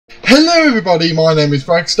Hello everybody, my name is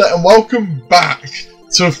Bragster and welcome back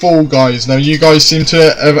to Fall Guys. Now you guys seem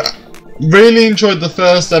to have really enjoyed the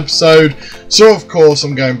first episode, so of course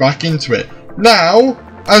I'm going back into it. Now,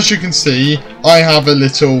 as you can see, I have a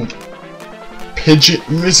little pigeon.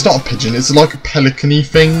 It's not a pigeon, it's like a pelican-y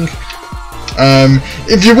thing.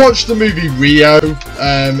 If you watch the movie Rio,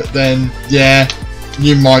 then yeah,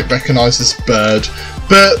 you might recognise this bird.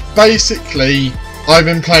 But basically, I've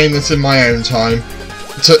been playing this in my own time.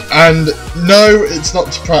 And no, it's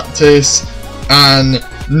not to practice, and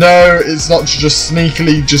no, it's not to just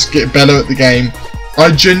sneakily just get better at the game.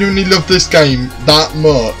 I genuinely love this game that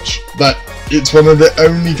much that it's one of the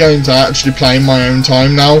only games I actually play in my own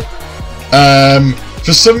time now.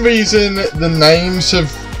 For some reason the names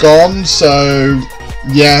have gone, so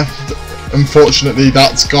yeah, unfortunately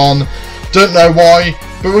that's gone. Don't know why,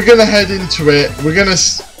 but we're gonna head into it. We're gonna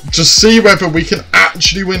just see whether we can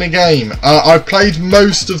actually win a game. I've played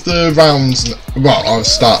most of the rounds. Well, I'll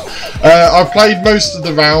start. I've played most of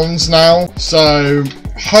the rounds now, so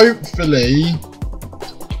hopefully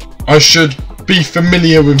I should be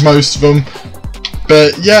familiar with most of them.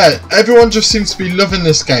 But yeah, everyone just seems to be loving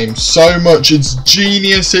this game so much. It's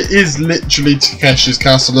genius. It is literally Takeshi's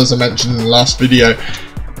Castle, as I mentioned in the last video.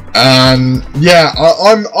 And yeah,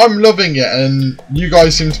 I'm loving it, and you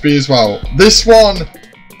guys seem to be as well. This one,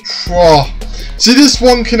 see, this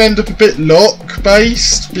one can end up a bit luck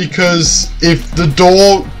based, because if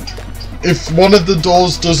one of the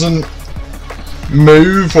doors doesn't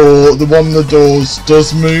move, or the one of the doors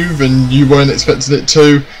does move and you weren't expecting it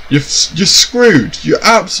to, you're screwed. You're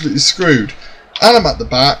absolutely screwed. And I'm at the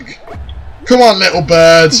back. Come on, little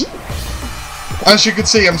bird. As you can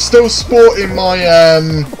see, I'm still sporting my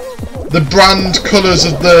the brand colours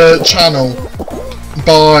of the channel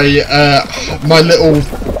by my little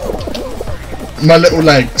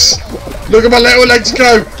legs. Look at my little legs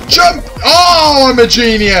go! Jump! Oh, I'm a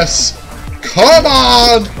genius! Come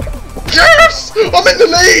on! Yes! I'm in the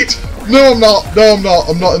lead! No, I'm not. No, I'm not.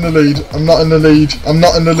 I'm not in the lead. I'm not in the lead. I'm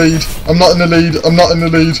not in the lead. I'm not in the lead. I'm not in the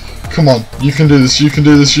lead. Come on. You can do this. You can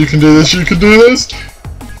do this. You can do this. You can do this.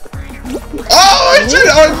 Oh, I did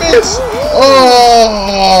it! I missed!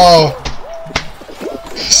 Oh!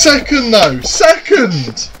 Second though.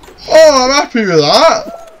 Second! Oh, I'm happy with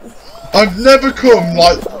that. I've never come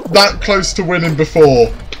like that close to winning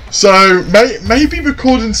before. So maybe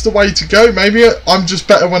recording's the way to go. Maybe I'm just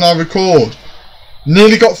better when I record.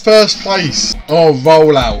 Nearly got first place. Oh,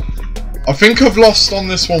 roll out. I think I've lost on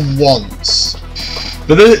this one once.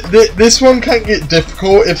 But this one can get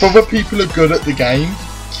difficult if other people are good at the game.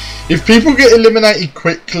 If people get eliminated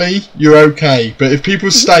quickly, you're okay. But if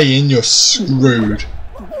people stay in, you're screwed.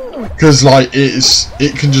 Because like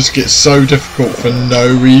it can just get so difficult for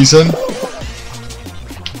no reason.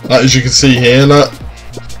 Like as you can see here, look.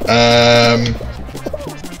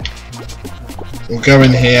 We'll go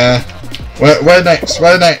in here. Where next?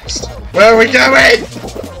 Where next? Where are we going?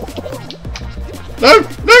 No! No!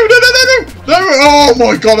 No! No! No! No! No! Oh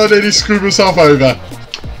my god! I nearly screwed myself over.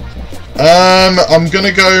 I'm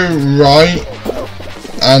gonna go right,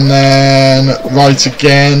 and then right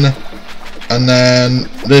again, and then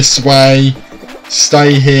this way.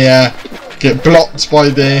 Stay here. Get blocked by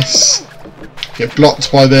this. Get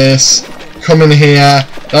blocked by this. Come in here.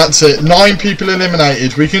 That's it. 9 people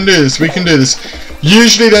eliminated. We can do this. We can do this.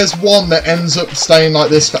 Usually there's one that ends up staying like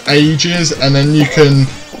this for ages, and then you can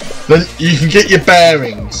get your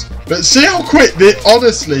bearings. But see how quick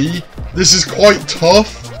honestly, this is quite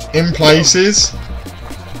tough in places.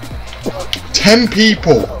 10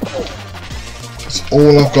 people. That's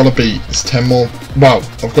all I've got to beat. It's 10 more. Well,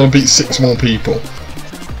 I've got to beat 6 more people,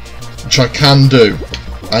 which I can do.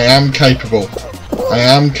 I am capable. I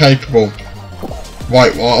am capable.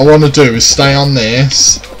 Right, what I want to do is stay on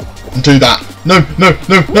this and do that. No, no,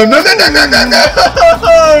 no, no, no, no, no, no, no,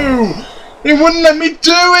 no! It wouldn't let me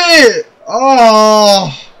do it!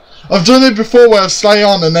 Oh, I've done it before where I stay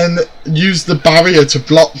on and then use the barrier to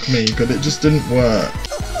block me, but it just didn't work.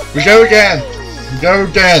 We go again. We go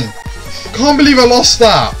again. Can't believe I lost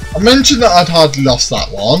that. I mentioned that I'd hardly lost that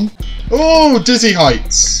one. Oh, Dizzy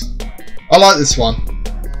Heights. I like this one.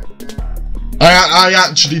 I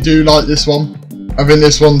actually do like this one. I think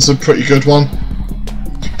this one's a pretty good one.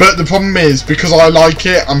 But the problem is, because I like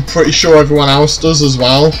it, I'm pretty sure everyone else does as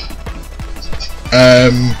well.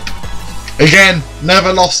 Again,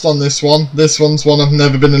 never lost on this one. This one's one I've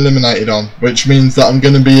never been eliminated on, which means that I'm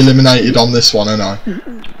going to be eliminated on this one, aren't I?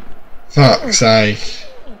 Fuck's sake.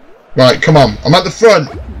 Right, come on. I'm at the front.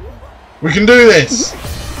 We can do this.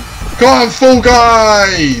 Come on, Fall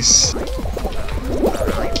Guys.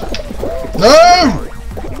 No!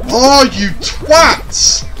 Oh, you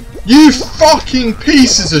twats! You fucking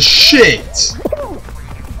pieces of shit!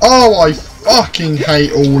 Oh, I fucking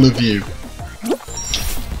hate all of you.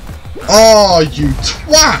 Oh, you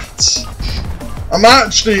twat! I'm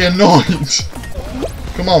actually annoyed.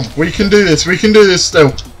 Come on, we can do this. We can do this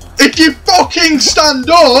still. If you fucking stand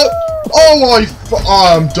up! Oh,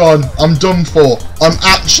 I'm done. I'm done for. I'm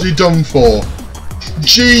actually done for.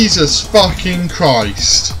 Jesus fucking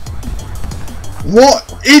Christ. What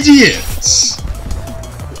idiots!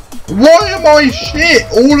 Why am I shit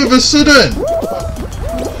all of a sudden?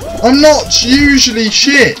 I'm not usually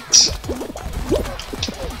shit.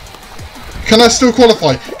 Can I still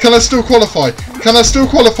qualify? Can I still qualify? Can I still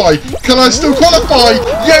qualify? Can I still qualify?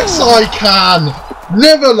 Yes, I can!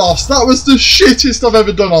 Never lost. That was the shittest I've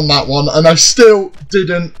ever done on that one, and I still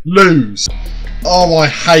didn't lose. Oh, I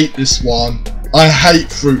hate this one. I hate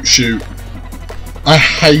Fruit Shoot. I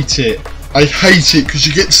hate it. I hate it because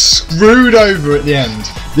you get screwed over at the end.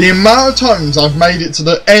 The amount of times I've made it to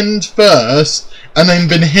the end first and then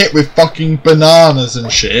been hit with fucking bananas and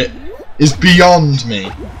shit is beyond me.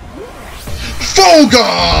 Fall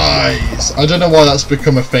Guys! I don't know why that's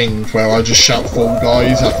become a thing where I just shout Fall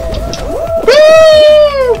Guys at...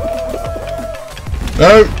 Woo!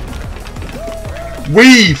 No.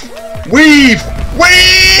 Weave! Weave!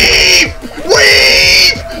 Weave!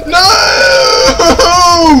 Weave! No!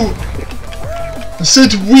 I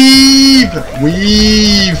said weave!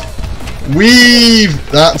 Weave!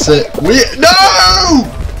 Weave! That's it. No!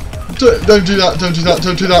 Don't do that. Don't do that.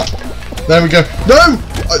 Don't do that. There we go. No!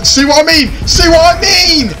 See what I mean? See what I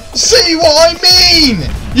mean? See what I mean?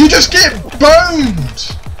 You just get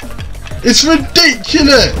boned! It's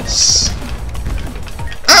ridiculous!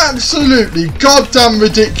 Absolutely goddamn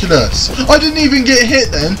ridiculous! I didn't even get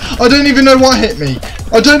hit then. I don't even know what hit me.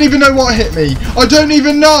 I don't even know what hit me. I don't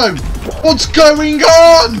even know. What's going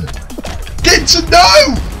on? Get to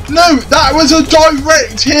know! No, that was a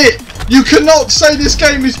direct hit. You cannot say this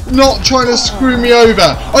game is not trying to screw me over.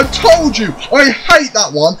 I told you, I hate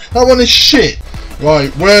that one. That one is shit.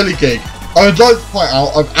 Right, whirligig. I would like to point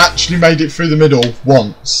out I've actually made it through the middle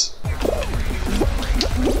once.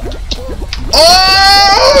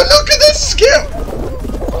 Oh, look at the skill!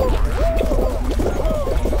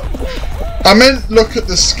 I meant look at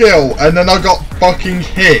the skill, and then I got fucking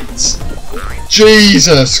hit.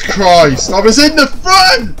 Jesus Christ, I was in the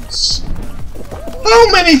front! How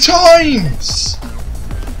many times?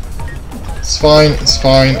 It's fine, it's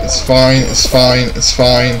fine, it's fine, it's fine, it's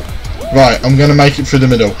fine. Right, I'm going to make it through the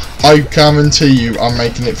middle. I guarantee you I'm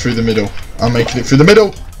making it through the middle. I'm making it through the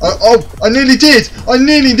middle. Oh, I nearly did. I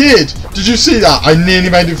nearly did. Did you see that? I nearly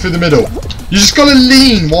made it through the middle. You just got to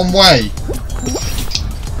lean one way.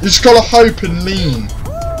 You just got to hope and lean.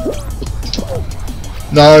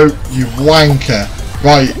 No, you wanker.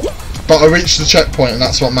 Right, but I reached the checkpoint and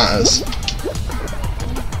that's what matters.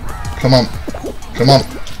 Come on. Come on.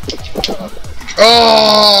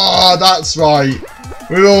 Oh, that's right.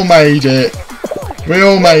 We all made it. We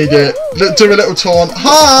all made it. Do a little taunt.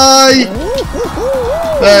 Hi!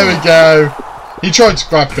 There we go. He tried to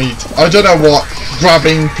grab me. I don't know what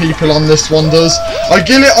grabbing people on this one does. I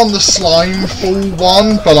get it on the slime full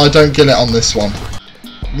one, but I don't get it on this one.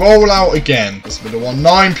 Roll out again. This middle one.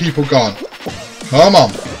 9 people gone. Come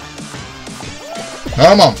on.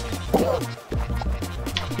 Come on.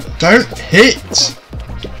 Don't hit.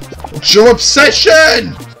 What's your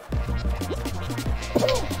obsession?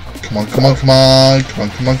 Come on, come on, come on. Come on,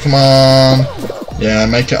 come on, come on. Yeah,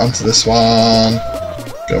 make it onto this one.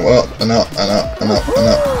 Go up and up and up and up and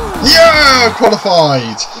up. Yeah,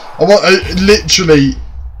 qualified. I want literally.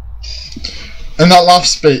 And that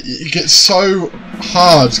last bit, it gets so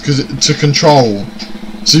hard to control.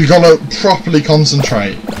 So you've got to properly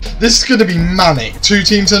concentrate. This is going to be manic. 2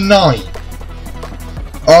 teams a night.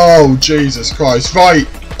 Oh, Jesus Christ. Right,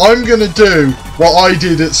 I'm going to do what I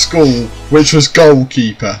did at school, which was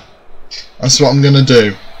goalkeeper. That's what I'm going to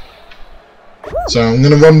do. So I'm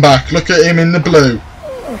going to run back. Look at him in the blue.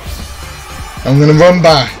 I'm going to run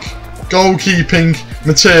back. Goalkeeping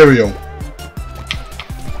material.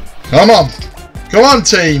 Come on. Come on,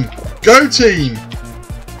 team. Go, team.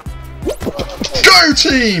 Go,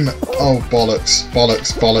 team. Oh, bollocks.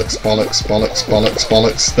 Bollocks, bollocks, bollocks, bollocks, bollocks,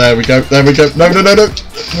 bollocks. There we go. There we go. No, no, no, no.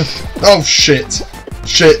 Oh, shit.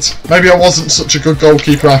 Shit. Maybe I wasn't such a good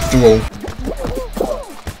goalkeeper after all.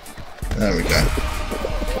 There we go.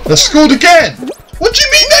 They've scored again. What do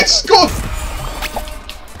you mean they've scored?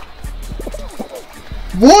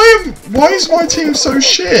 Why is my team so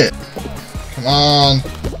shit? Come on.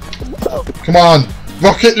 Come on.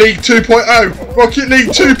 Rocket League 2.0. Rocket League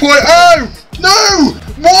 2.0. No.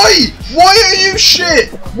 Why? Why are you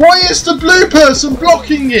shit? Why is the blue person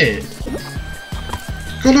blocking it?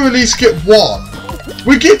 Gotta at least get one.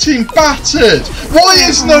 We're getting battered. Why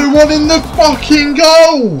is no one in the fucking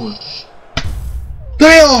goal?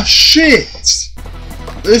 They are shit.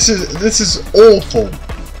 This is awful.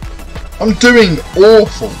 I'm doing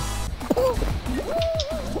awful.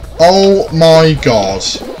 Oh my god.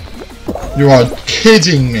 You are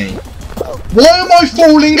kidding me. Why am I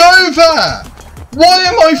falling over? Why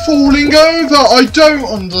am I falling over? I don't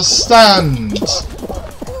understand.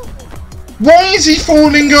 Why is he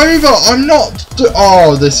falling over? I'm not...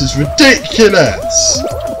 Oh, this is ridiculous.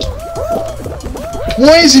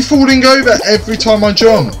 Why is he falling over every time I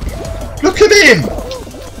jump? Look at him.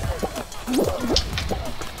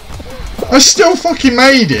 I still fucking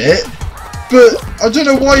made it, but I don't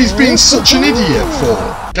know why he's being such an idiot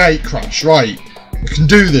for. Gate crash, right. We can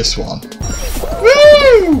do this one.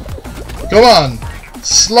 Woo! Come on.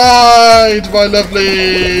 Slide, my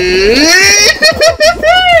lovely.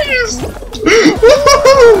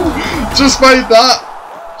 Just made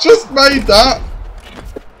that. Just made that.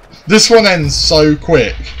 This one ends so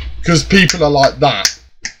quick because people are like that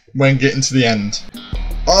when getting to the end.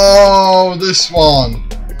 Oh, this one.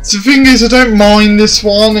 So the thing is, I don't mind this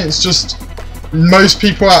one. It's just most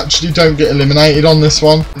people actually don't get eliminated on this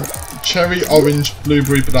one. Cherry, orange,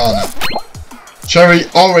 blueberry, banana. Cherry,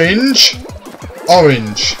 orange,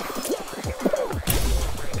 orange.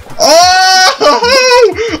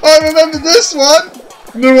 Oh! I remember this one.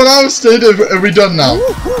 No one else did. Are we done now?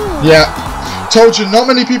 Yeah. Told you, not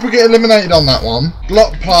many people get eliminated on that one.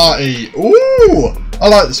 Block party. Ooh! I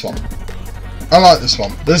like this one. I like this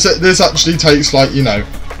one. This actually takes, like, you know,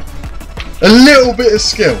 a little bit of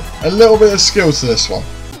skill. A little bit of skill to this one.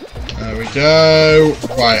 There we go.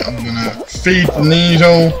 Right, I'm going to feed the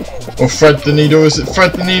needle. Or thread the needle. Is it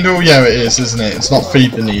thread the needle? Yeah, it is, isn't it? It's not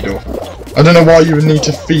feed the needle. I don't know why you would need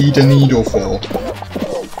to feed a needle for.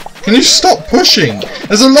 Can you stop pushing?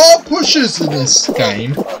 There's a lot of pushers in this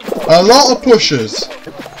game. A lot of pushers.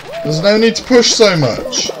 There's no need to push so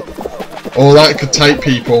much. Oh, that could take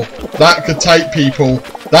people. That could take people.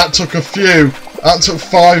 That took a few. That took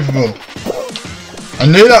 5 of them. I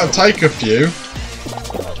knew that would take a few.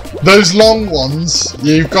 Those long ones,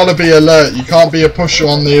 you've got to be alert. You can't be a pusher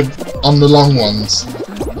on the long ones.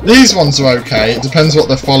 These ones are okay. It depends what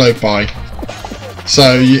they're followed by.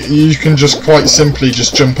 So you can just quite simply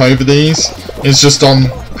just jump over these. It's just on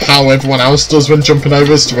how everyone else does when jumping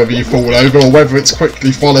over as to whether you fall over or whether it's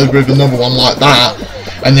quickly followed with another one like that.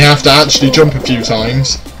 And you have to actually jump a few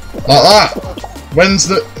times. Like that. When's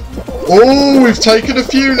the... Oh, we've taken a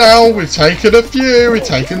few now. We've taken a few. We've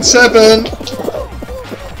taken 7.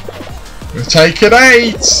 We've taken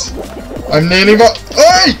 8. I'm nearly...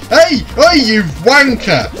 Hey! Hey! Hey, you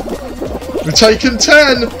wanker! We've taken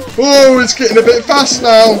 10. Oh, it's getting a bit fast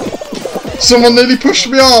now. Someone nearly pushed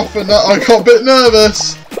me off and I got a bit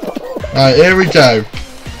nervous. Right, here we go.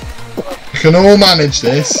 We can all manage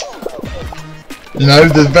this. You know,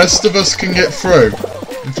 the best of us can get through.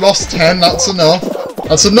 We've lost 10, that's enough.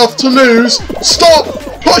 That's enough to lose. Stop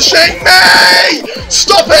pushing me!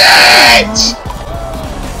 Stop it!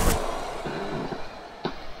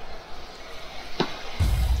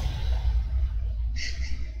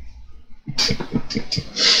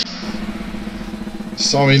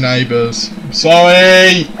 Sorry, neighbours.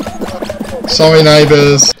 Sorry! Sorry,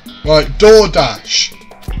 neighbours. Right, DoorDash.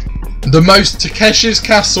 The most Takeshi's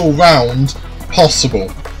Castle round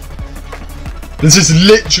possible. This is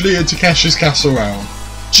literally a Takeshi's Castle round.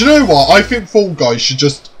 Do you know what? I think Fall Guys should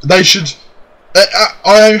just... They should...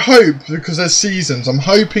 I hope, because there's seasons, I'm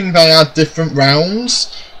hoping they add different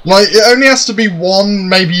rounds. Like, it only has to be 1,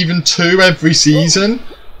 maybe even 2 every season.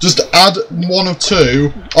 Just add 1 or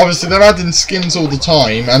 2. Obviously, they're adding skins all the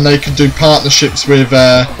time, and they can do partnerships with,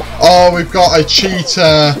 oh, we've got a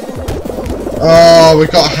cheater. Oh, we've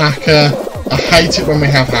got a hacker. I hate it when we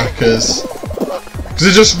have hackers. Because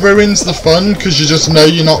it just ruins the fun, because you just know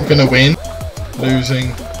you're not going to win.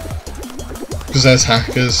 Losing. Because there's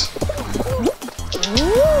hackers.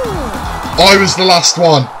 I was the last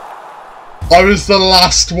one. I was the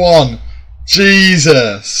last one.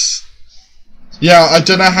 Jesus. Yeah, I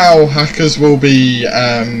don't know how hackers will be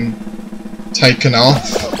taken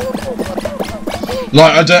off.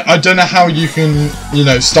 Like, I don't know how you can, you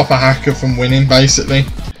know, stop a hacker from winning, basically.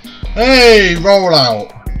 Hey, roll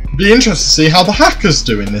out. Be interested to see how the hackers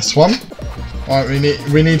do in this one. Right,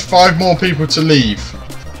 we need 5 more people to leave.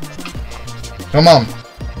 Come on.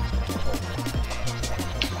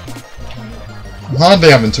 I'm hardly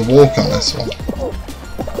having to walk on this one.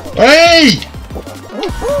 Hey!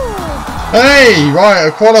 Hey, right,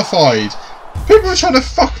 I qualified. People are trying to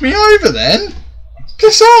fuck me over then.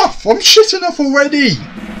 Piss off! I'm shit enough already.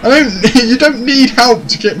 You don't need help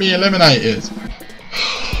to get me eliminated.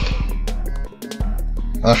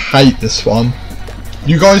 I hate this one.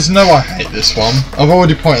 You guys know I hate this one. I've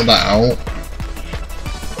already pointed that out.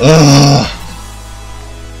 Ugh.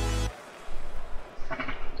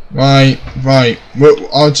 Right. Well,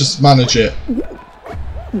 I'll just manage it.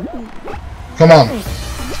 Come on.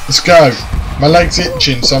 Let's go. My leg's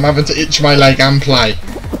itching, so I'm having to itch my leg and play.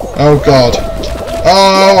 Oh god.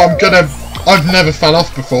 Oh, I've never fell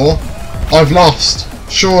off before. I've lost.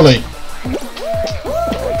 Surely.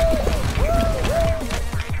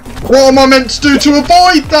 What am I meant to do to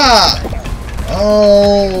avoid that?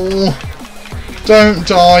 Oh. Don't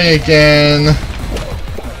die again.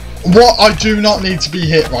 What? I do not need to be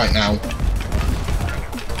hit right now.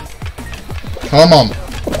 Come on.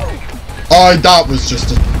 That was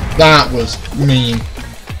just that was mean.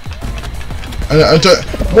 I don't.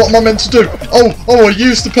 What am I meant to do? Oh, I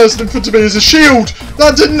used the person in front of me as a shield.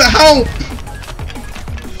 That didn't help.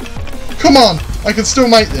 Come on, I can still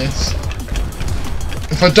make this.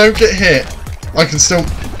 If I don't get hit, I can still.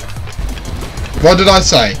 What did I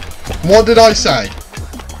say? What did I say?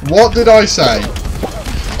 What did I say?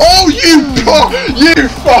 Oh, you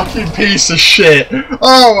fucking piece of shit!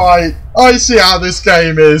 Alright, I see how this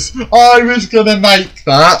game is. I was gonna make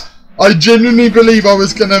that. I genuinely believe I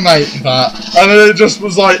was gonna make that. And then it just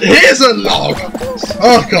was like, here's a log!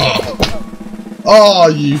 Oh, God. Oh,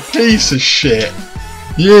 you piece of shit.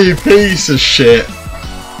 You piece of shit.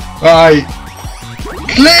 Right.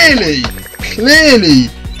 Clearly,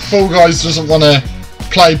 Fall Guys doesn't want to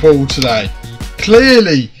play ball today.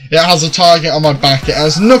 Clearly, it has a target on my back. It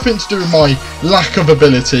has nothing to do with my lack of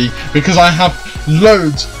ability, because I have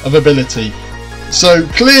loads of ability. So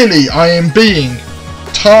clearly I am being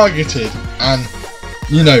targeted and,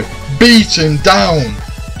 you know, beaten down.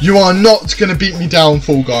 You are not going to beat me down,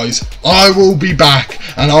 Fall Guys. I will be back,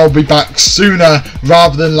 and I'll be back sooner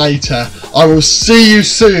rather than later. I will see you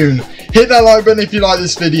soon. Hit that like button if you like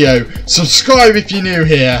this video. Subscribe if you're new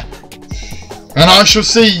here. And I shall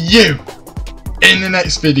see you in the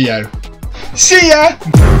next video. See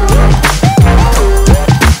ya!